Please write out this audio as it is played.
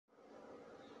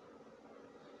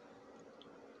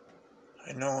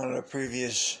I know in a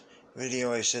previous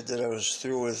video I said that I was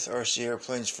through with RC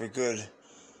airplanes for good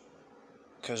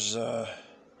because the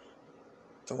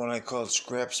one I called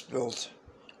Scraps Built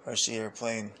RC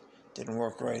airplane didn't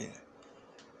work right,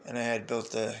 and I had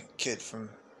built the kit from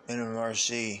Minimum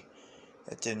RC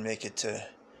that didn't make it to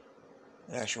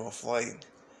an actual flight.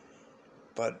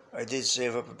 But I did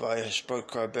save up to buy a Sport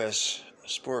Cub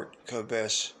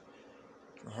S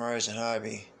from Horizon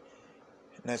Hobby,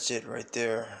 and that's it right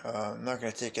there. I'm not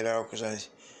going to take it out because I'm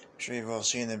sure you've all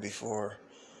seen them before,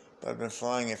 but I've been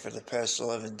flying it for the past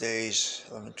 12 days.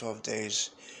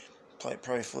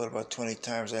 Probably flew it about 20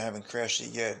 times. I haven't crashed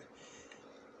it yet.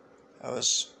 I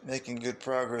was making good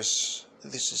progress,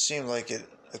 at least it seemed like it,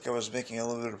 like I was making a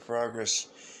little bit of progress,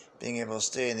 being able to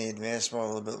stay in the advanced mode a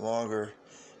little bit longer.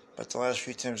 But the last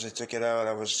few times I took it out,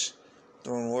 I was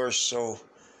doing worse, so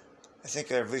I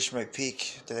think I've reached my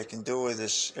peak that I can do with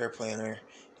this airplane or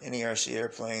any RC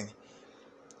airplane.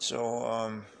 So I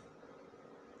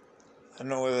don't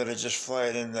know whether to just fly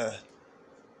it in the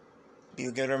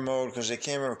beginner mode, because I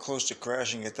came real close to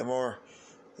crashing it. The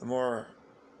more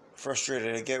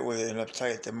frustrated I get with it and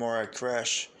uptight, the more I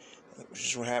crash, which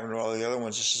is what happened to all the other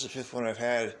ones. This is the fifth one I've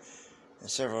had, and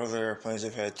several other airplanes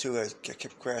I've had too. I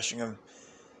kept crashing them.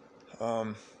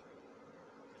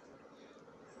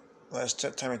 Last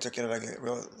time I took it, I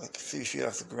got like a few feet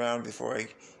off the ground before I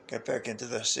got back into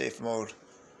the safe mode.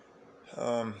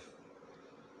 I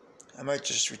might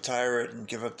just retire it and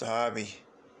give up the hobby.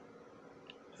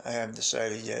 I haven't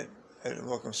decided yet. I'd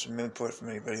welcome some input from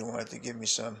anybody who wanted to give me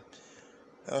some.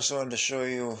 I also wanted to show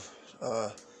you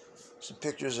some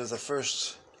pictures of the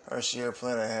first RC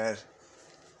airplane I had,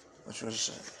 which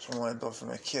was someone I built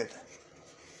from a kit.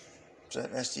 It's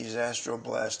an Estes Astro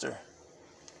Blaster.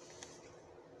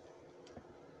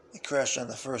 It crashed on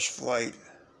the first flight.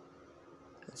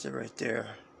 That's it right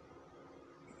there.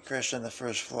 It crashed on the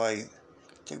first flight.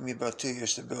 It took me about 2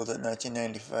 years to build it,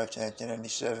 1995 to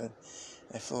 1997.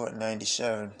 I flew it in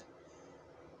 97,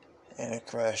 and it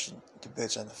crashed to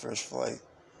bits on the first flight.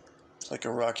 It's like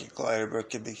a rocket glider, but it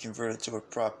could be converted to a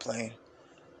prop plane,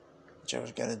 which I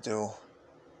was going to do.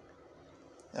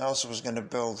 I also was going to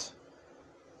build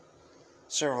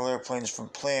several airplanes from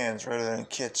plans rather than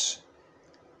kits,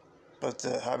 but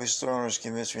the hobby store owners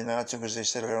convinced me not to, because they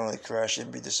said I'd only crash it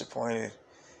and be disappointed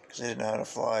because they didn't know how to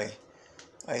fly.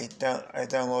 I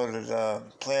downloaded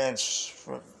plans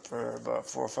for about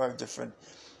 4 or 5 different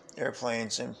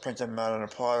airplanes and printed them out on a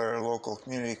plotter at a local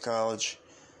community college,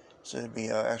 so it'd be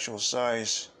actual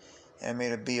size. And I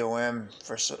made a BOM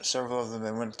for several of them,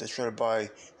 and went to try to buy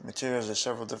materials at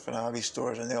several different hobby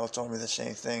stores, and they all told me the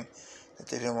same thing, that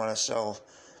they didn't want to sell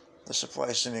the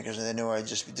supplies to me because they knew I'd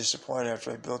just be disappointed after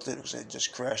I built it, because I'd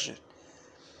just crash it.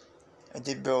 I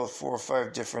did build 4 or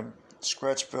 5 different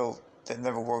scratch built that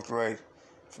never worked right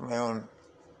for my own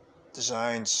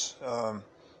designs,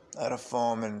 out of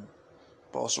foam and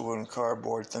balsa wood and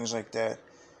cardboard, things like that,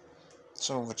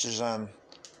 some of which is on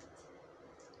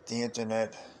the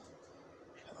internet,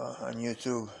 on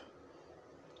YouTube.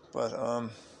 But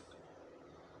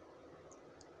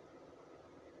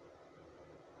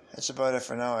that's about it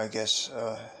for now, I guess.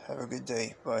 Have a good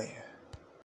day. Bye.